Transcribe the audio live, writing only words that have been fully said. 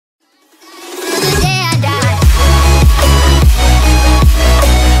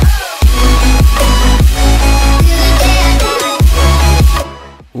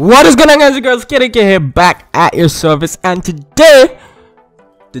What is going on, guys and girls? KDK here, back at your service, and today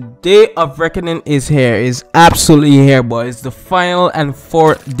the day of reckoning is here. Is absolutely here, boys. The final and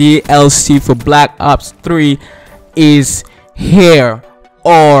fourth DLC for Black Ops 3 is here,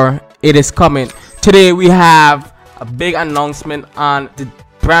 or it is coming. Today we have a big announcement on the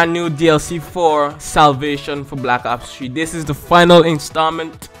brand new DLC4 Salvation for Black Ops 3. This is the final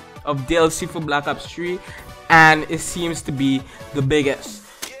installment of DLC for Black Ops 3, and it seems to be the biggest.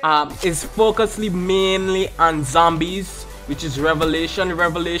 It's focused mainly on zombies, which is Revelation.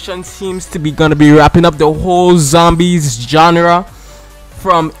 Revelation seems to be gonna be wrapping up the whole zombies genre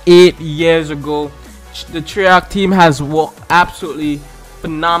from 8 years ago. The Treyarch team has worked absolutely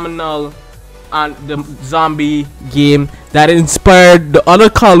phenomenal on the zombie game that inspired the other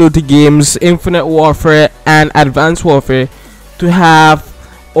Call of Duty games, Infinite Warfare and Advanced Warfare, to have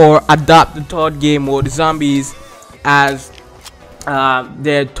or adopt the third game mode, zombies, as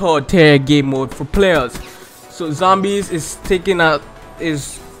their third tier game mode for players. So zombies is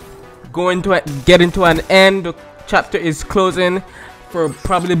going to get into an end. The chapter is closing for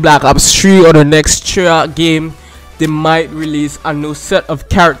probably Black Ops 3 or the next Treyarch game. They might release a new set of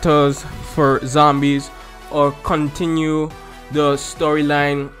characters for zombies or continue the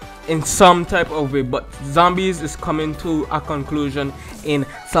storyline in some type of way, but zombies is coming to a conclusion in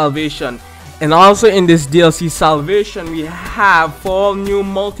Salvation. And also in this DLC Salvation, we have 4 new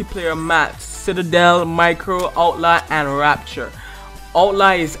multiplayer maps: Citadel, Micro, Outlaw, and Rapture.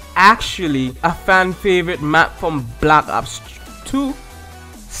 Outlaw is actually a fan favorite map from Black Ops 2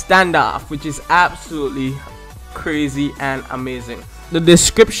 Standoff, which is absolutely crazy and amazing. The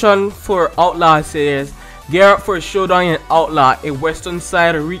description for Outlaw says, "Gear up for a showdown in Outlaw, a western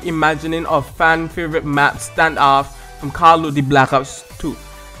side reimagining of fan favorite map Standoff from Call of Duty Black Ops 2.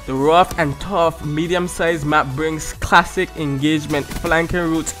 The rough and tough medium-sized map brings classic engagement, flanking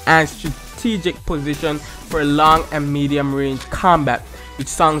routes, and strategic position for long and medium range combat," which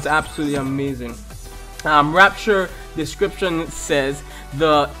sounds absolutely amazing. Rapture description says,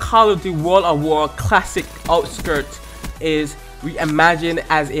 "The Call of Duty World of War classic Outskirts is reimagined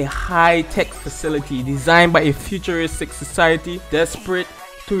as a high-tech facility designed by a futuristic society desperate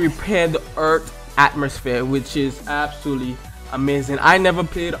to repair the Earth atmosphere," which is absolutely amazing. I never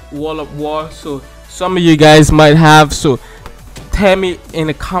played World of War, so some of you guys might have, so tell me in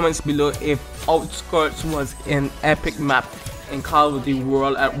the comments below if Outskirts was an epic map in Call of Duty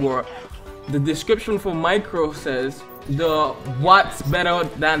World at War. The description for Micro says, "What's better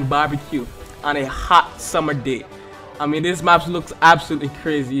than barbecue on a hot summer day?" I mean, this map looks absolutely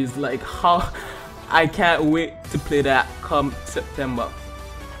crazy. It's like, how I can't wait to play that come September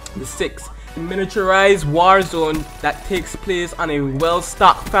the 6th. A miniaturized war zone that takes place on a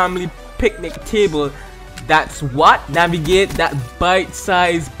well-stocked family picnic table. That's what? Navigate that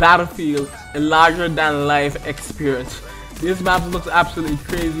bite-sized battlefield, a larger-than-life experience. This map looks absolutely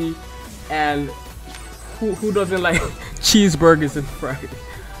crazy, and who doesn't like cheeseburgers and fries?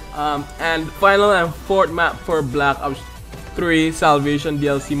 And final and fourth map for Black Ops 3 Salvation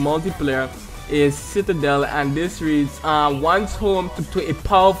DLC multiplayer is Citadel, and this reads, "Once home to a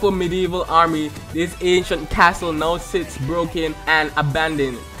powerful medieval army, this ancient castle now sits broken and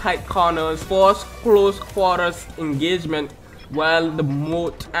abandoned. Tight corners force close quarters engagement, while the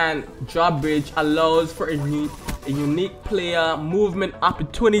moat and drawbridge allows for a unique player movement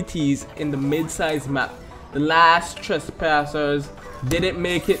opportunities in the mid-sized map. The last trespassers didn't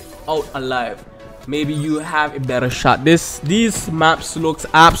make it out alive. Maybe you have a better shot." These maps looks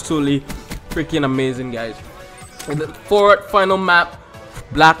absolutely freaking amazing, guys. And the fourth final map,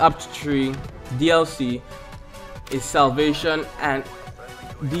 Black Ops 3 DLC, is Salvation, and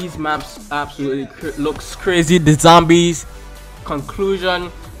these maps absolutely looks crazy. The zombies conclusion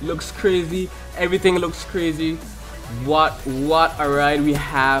looks crazy. Everything looks crazy. What a ride we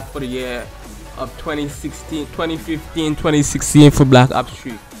have for the year of 2015, 2016 for Black Ops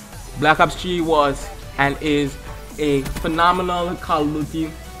 3. Black Ops 3 was and is a phenomenal Call of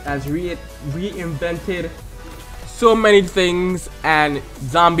Duty, has reinvented so many things, and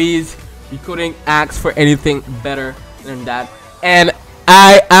zombies, we couldn't ask for anything better than that. And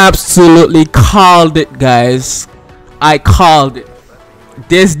I absolutely called it, guys. I called it.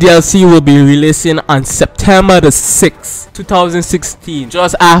 This DLC will be releasing on September the 6th, 2016,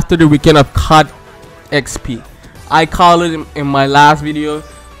 just after the weekend of COD XP. I called it in my last video.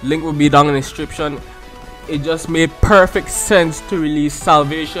 Link will be down in the description. It just made perfect sense to release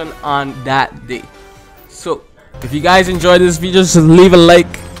Salvation on that day. So if you guys enjoyed this video, just leave a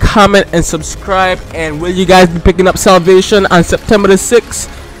like, comment, and subscribe. And will you guys be picking up Salvation on September the 6th?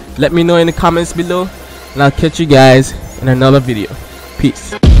 Let me know in the comments below, and I'll catch you guys in another video.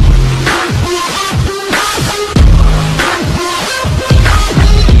 Peace.